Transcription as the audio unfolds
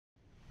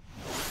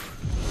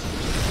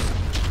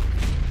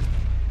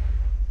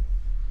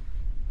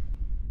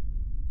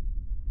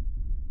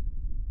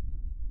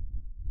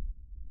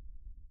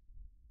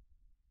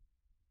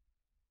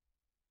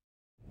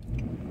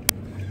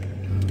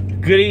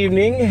Good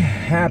evening.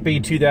 Happy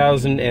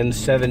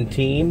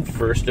 2017.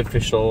 First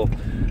official,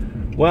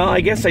 well,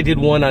 I guess I did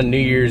one on New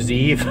Year's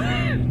Eve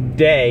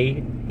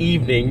day,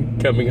 evening,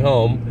 coming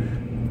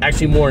home.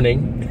 Actually,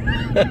 morning.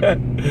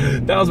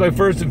 That was my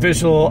first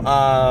official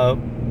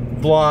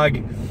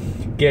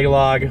vlog, gig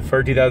log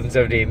for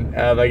 2017.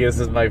 I guess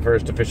this is my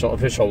first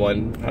official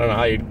one. I don't know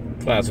how you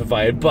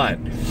classify it, but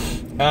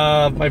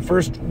my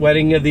first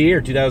wedding of the year,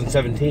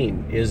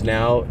 2017, is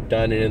now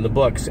done and in the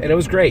books, and it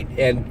was great.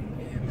 And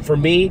for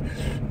me,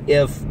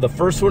 if the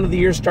first one of the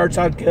year starts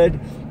out good,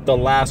 the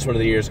last one of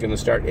the year is going to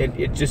start.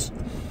 It just,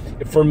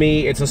 for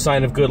me, it's a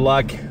sign of good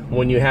luck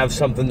when you have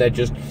something that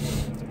just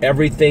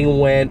everything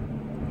went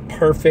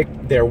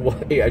perfect. There,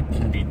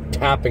 I'd be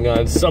tapping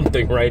on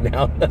something right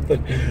now.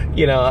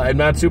 You know, I'm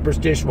not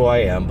superstitious. Well, I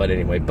am, but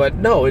anyway. But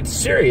no, it's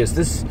serious.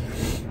 This,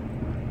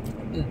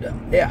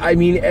 I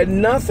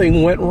mean,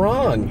 nothing went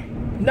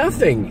wrong.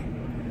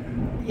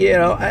 Nothing. You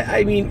know,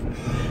 I mean.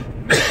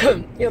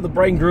 You know, the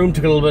bride and groom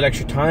took a little bit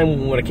extra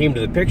time when it came to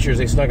the pictures.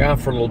 They snuck out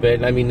for a little bit.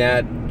 And I mean,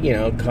 that, you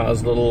know,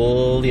 caused a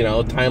little, you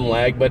know, time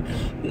lag, but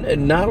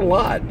not a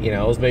lot. You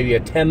know, it was maybe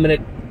a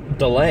 10-minute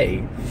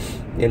delay.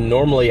 And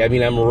normally, I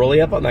mean, I'm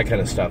really up on that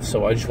kind of stuff.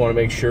 So I just want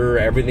to make sure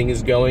everything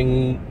is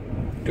going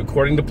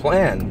according to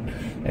plan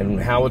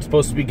and how it's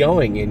supposed to be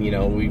going. And, you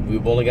know,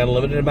 we've only got a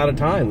limited amount of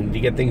time. We need to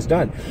get things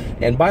done.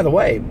 And by the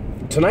way,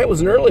 tonight was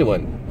an early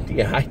one.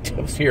 Yeah,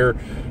 I was here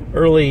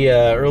early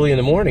in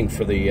the morning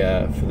for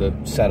the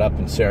setup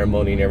and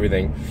ceremony and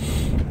everything.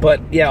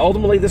 But yeah,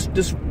 ultimately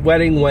this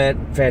wedding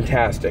went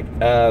fantastic.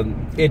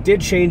 It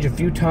did change a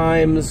few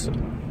times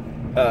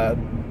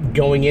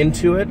going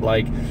into it.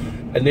 Like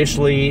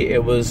initially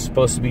it was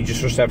supposed to be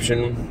just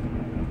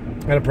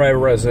reception at a private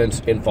residence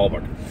in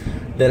Fallbrook.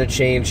 Then it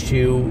changed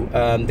to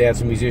they had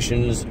some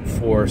musicians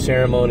for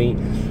ceremony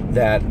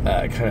that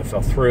kind of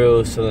fell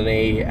through, so then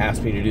they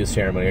asked me to do the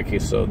ceremony. Okay,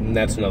 so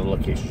that's another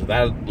location. So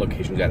that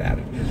location got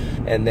added.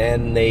 And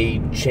then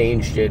they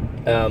changed it.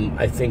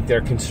 I think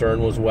their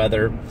concern was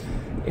weather.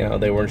 You know,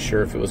 they weren't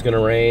sure if it was going to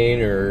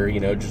rain or, you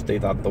know, just they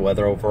thought the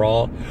weather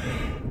overall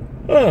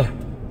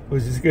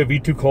was this going to be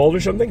too cold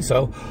or something.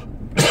 So,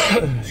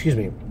 excuse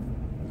me.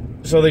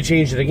 So they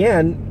changed it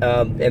again,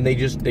 and they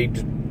just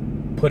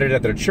put it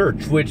at their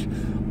church, which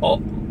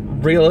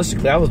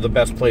realistically that was the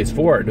best place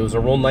for it. It was a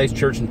real nice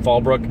church in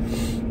Fallbrook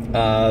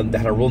that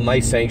had a real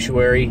nice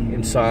sanctuary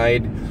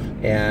inside,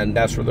 and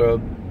that's where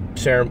the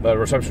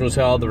reception was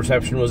held. The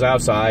reception was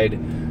outside,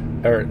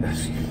 or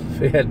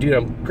yeah, dude,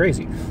 I'm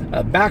crazy.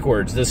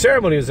 Backwards. The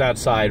ceremony was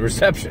outside,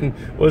 reception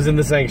was in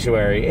the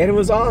sanctuary, and it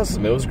was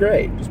awesome. It was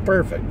great. It was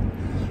perfect.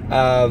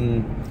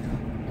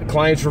 The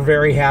clients were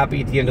very happy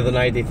at the end of the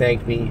night. They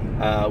thanked me.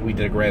 We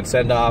did a grand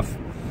send-off,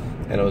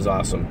 and it was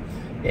awesome.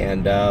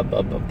 And a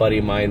buddy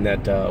of mine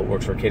that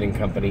works for a catering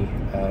company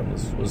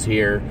was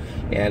here,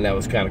 and that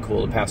was kind of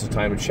cool to pass the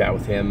time and chat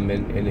with him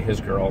and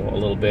his girl a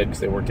little bit because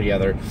they work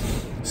together.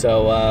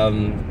 So,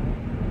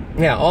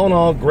 yeah, all in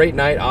all, great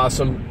night,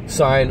 awesome,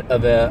 sign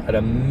of an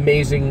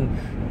amazing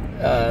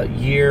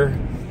year.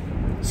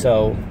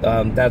 So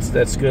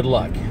that's good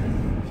luck.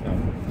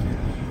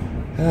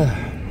 So,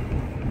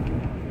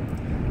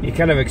 you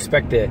kind of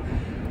expect to,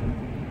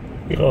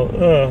 you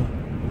know.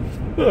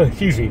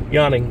 Excuse me,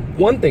 yawning.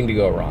 One thing to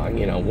go wrong,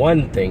 you know,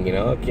 one thing, you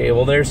know, okay,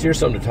 well, here's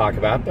something to talk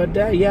about, but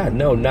yeah,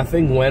 no,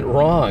 nothing went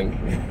wrong.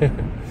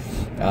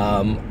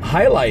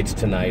 Highlights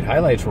tonight,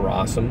 highlights were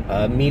awesome,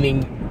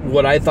 meaning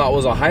what I thought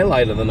was a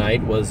highlight of the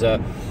night was the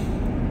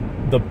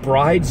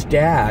bride's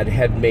dad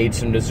had made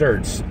some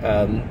desserts.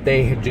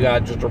 They had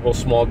got just a real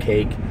small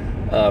cake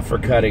for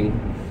cutting,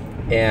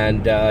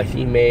 and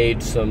he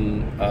made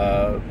some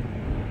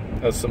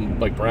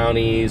like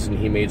brownies, and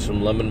he made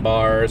some lemon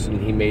bars,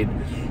 and he made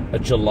a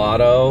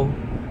gelato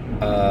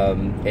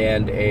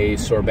and a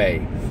sorbet.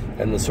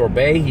 And the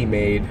sorbet he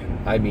made,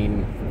 I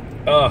mean,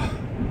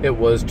 it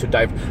was to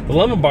die for. The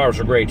lemon bars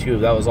were great too.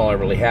 That was all I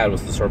really had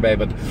was the sorbet.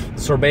 But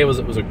the sorbet was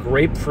a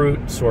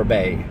grapefruit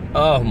sorbet.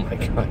 Oh my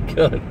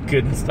God,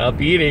 couldn't stop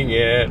eating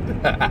it.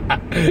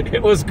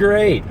 It was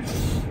great.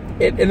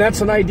 And that's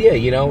an idea,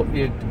 you know,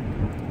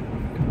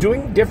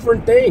 doing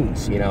different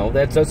things. You know,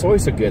 that's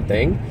always a good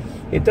thing.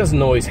 It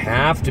doesn't always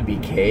have to be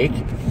cake.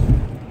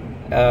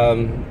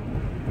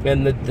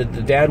 And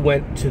the dad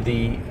went to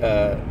the,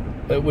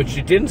 which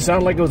it didn't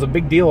sound like it was a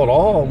big deal at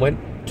all, went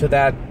to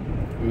that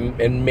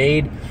and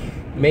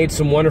made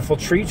some wonderful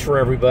treats for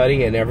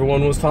everybody, and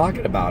everyone was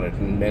talking about it.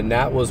 And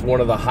that was one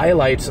of the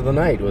highlights of the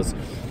night, was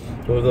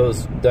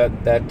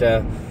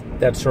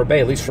that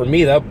sorbet. At least for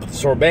me, that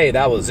sorbet,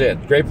 that was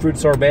it. Grapefruit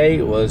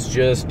sorbet was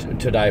just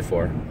to die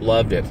for.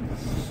 Loved it.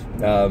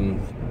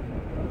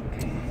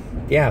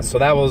 Yeah, so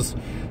that was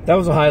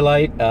a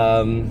highlight.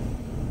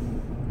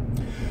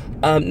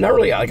 Not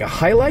really like a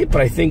highlight,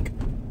 but I think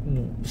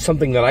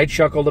something that I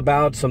chuckled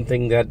about,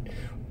 something that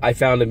I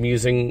found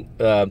amusing.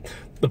 The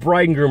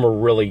bride and groom are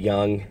really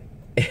young,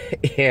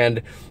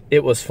 and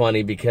it was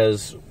funny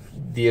because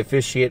the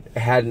officiant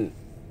hadn't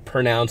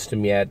pronounced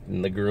him yet,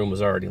 and the groom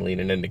was already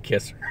leaning in to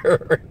kiss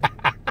her.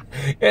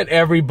 And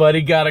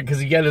everybody got it because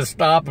he had to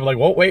stop. I'm like,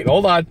 whoa, wait,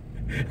 hold on.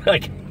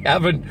 Like,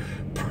 haven't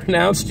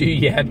pronounced you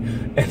yet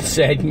and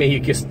said,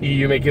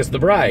 you may kiss the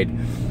bride.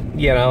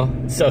 You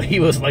know? So he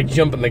was like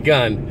jumping the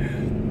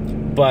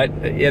gun. But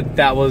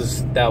that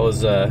was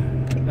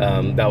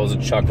a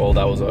chuckle.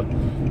 That was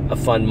a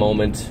fun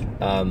moment.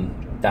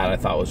 That I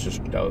thought was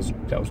just, that was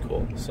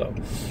cool. So,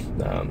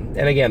 and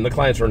again, the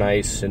clients were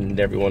nice and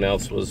everyone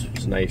else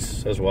was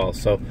nice as well.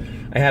 So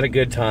I had a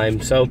good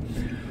time. So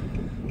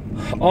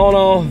all in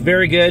all,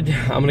 very good.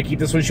 I'm going to keep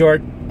this one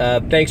short.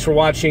 Thanks for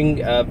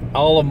watching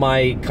all of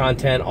my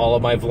content, all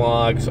of my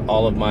vlogs,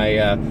 all of my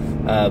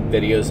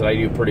videos that I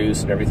do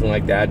produce and everything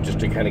like that, just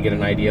to kind of get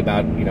an idea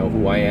about, you know,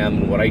 who I am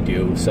and what I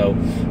do. So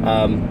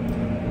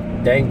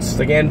thanks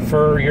again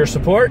for your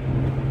support.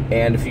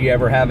 And if you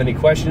ever have any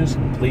questions,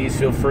 please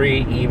feel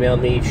free, email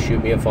me,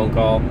 shoot me a phone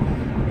call,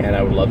 and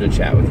I would love to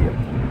chat with you.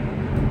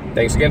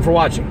 Thanks again for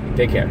watching.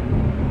 Take care.